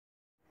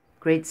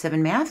Grade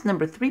 7 Math,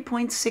 number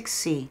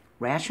 3.6c,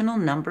 rational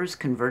numbers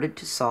converted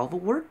to solve a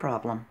word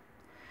problem.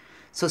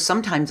 So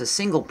sometimes a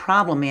single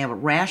problem may have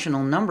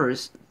rational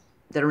numbers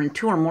that are in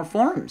two or more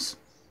forms.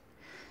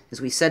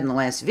 As we said in the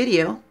last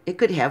video, it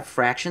could have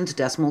fractions,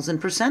 decimals, and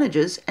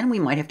percentages, and we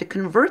might have to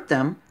convert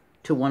them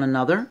to one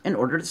another in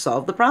order to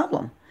solve the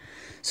problem.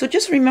 So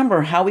just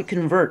remember how we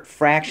convert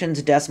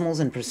fractions, decimals,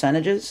 and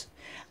percentages.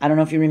 I don't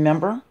know if you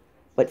remember,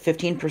 but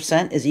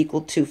 15% is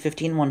equal to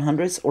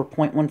 15/100ths, or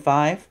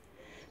 0.15.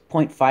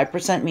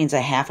 0.5% means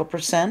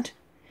 0.5%.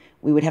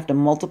 We would have to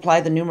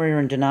multiply the numerator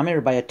and denominator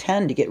by a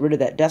 10 to get rid of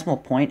that decimal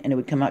point, and it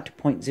would come out to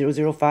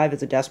 0.005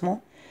 as a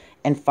decimal.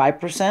 And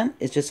 5%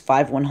 is just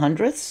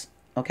 5/100ths,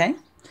 okay?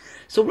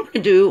 So we're going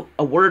to do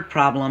a word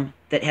problem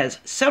that has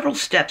several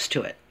steps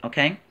to it,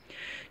 okay?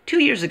 2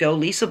 years ago,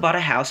 Lisa bought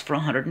a house for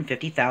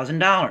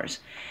 $150,000,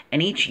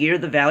 and each year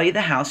the value of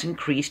the house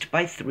increased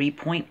by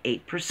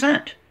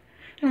 3.8%.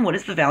 And what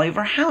is the value of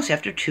our house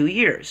after 2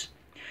 years?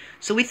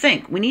 So we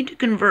think we need to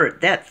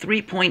convert that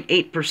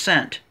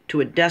 3.8%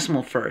 to a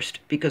decimal first,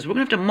 because we're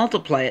going to have to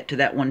multiply it to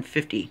that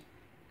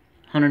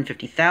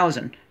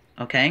 150,000,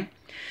 okay?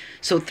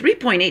 So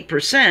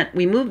 3.8%,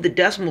 we move the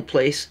decimal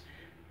place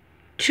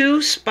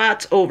 2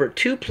 spots over,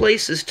 2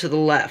 places to the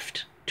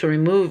left to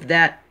remove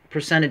that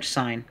percentage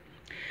sign.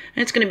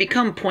 And it's going to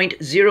become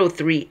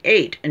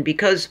 0.038, and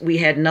because we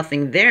had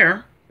nothing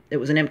there, it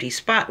was an empty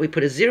spot, we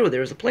put a 0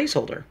 there as a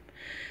placeholder.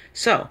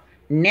 So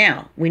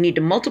now we need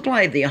to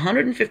multiply the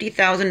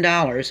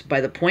 $150,000 by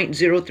the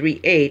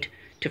 0.038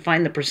 to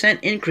find the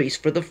percent increase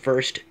for the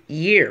first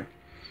year.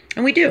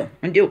 And we do.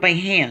 And do it by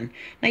hand.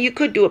 Now you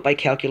could do it by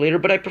calculator,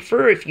 but I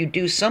prefer if you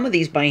do some of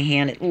these by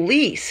hand at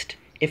least,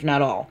 if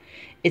not all.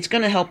 It's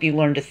going to help you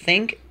learn to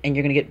think, and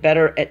you're going to get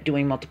better at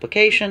doing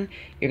multiplication.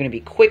 You're going to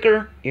be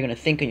quicker. You're going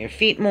to think on your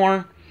feet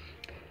more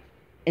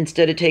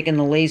instead of taking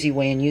the lazy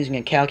way and using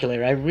a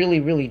calculator. I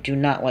really do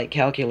not like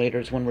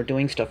calculators when we're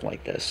doing stuff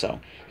like this. So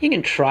you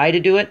can try to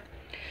do it.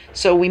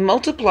 So we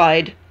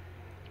multiplied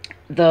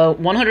the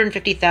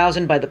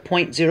 150,000 by the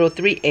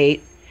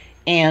 0.038,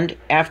 and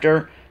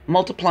after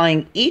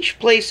multiplying each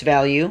place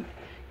value,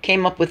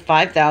 came up with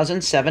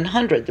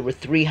 5,700. There were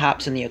 3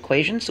 hops in the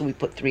equation, so we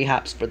put 3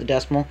 hops for the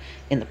decimal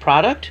in the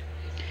product.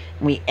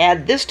 We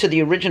add this to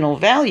the original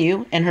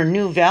value, and her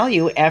new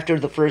value after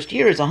the first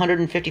year is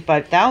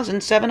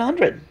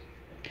 155,700.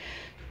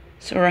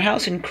 So her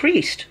house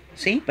increased,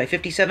 see, by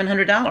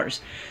 $5,700.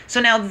 So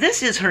now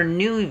this is her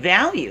new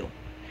value.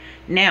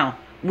 Now,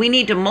 we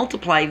need to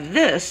multiply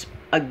this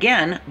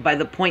again by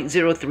the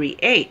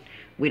 0.038.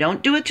 We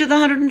don't do it to the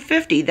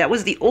 150. That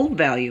was the old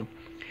value.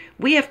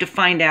 We have to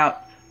find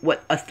out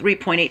what a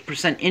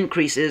 3.8%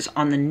 increase is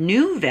on the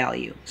new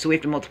value. So we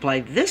have to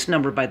multiply this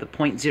number by the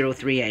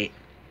 0.038.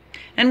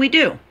 And we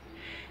do.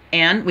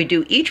 And we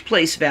do each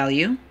place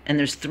value, and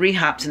there's 3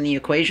 hops in the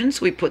equation,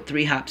 so we put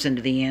 3 hops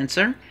into the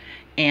answer.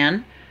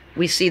 And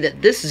we see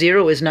that this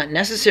 0 is not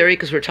necessary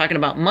because we're talking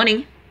about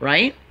money,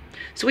 right?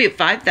 So we have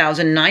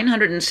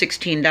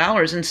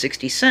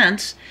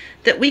 $5,916.60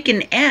 that we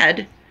can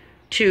add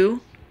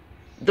to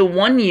the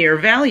 1-year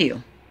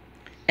value.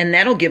 And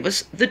that'll give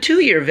us the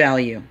 2-year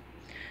value.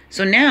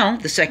 So now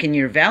the 2nd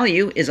year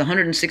value is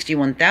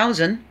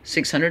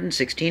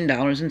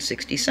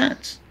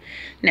 $161,616.60.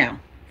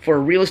 Now,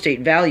 for real estate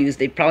values,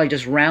 they'd probably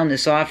just round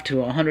this off to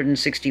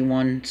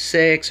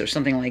 161.6 or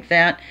something like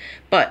that.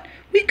 But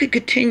we could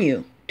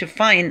continue to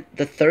find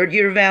the 3rd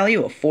year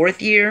value, a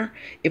 4th year,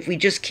 if we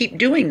just keep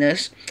doing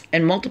this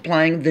and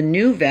multiplying the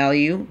new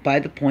value by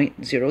the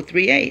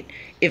 0.038,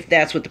 if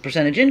that's what the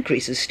percentage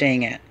increase is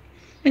staying at.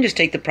 And just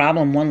take the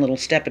problem one little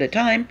step at a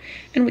time,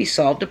 and we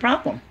solved the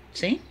problem,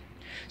 see?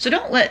 So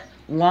don't let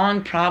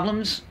long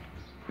problems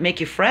make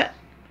you fret.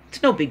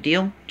 It's no big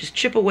deal. Just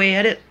chip away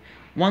at it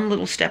one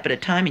little step at a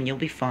time, and you'll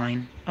be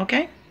fine,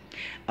 okay?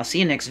 I'll see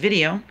you next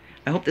video.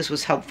 I hope this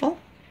was helpful,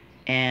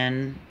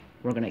 and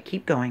we're going to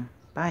keep going.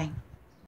 Bye.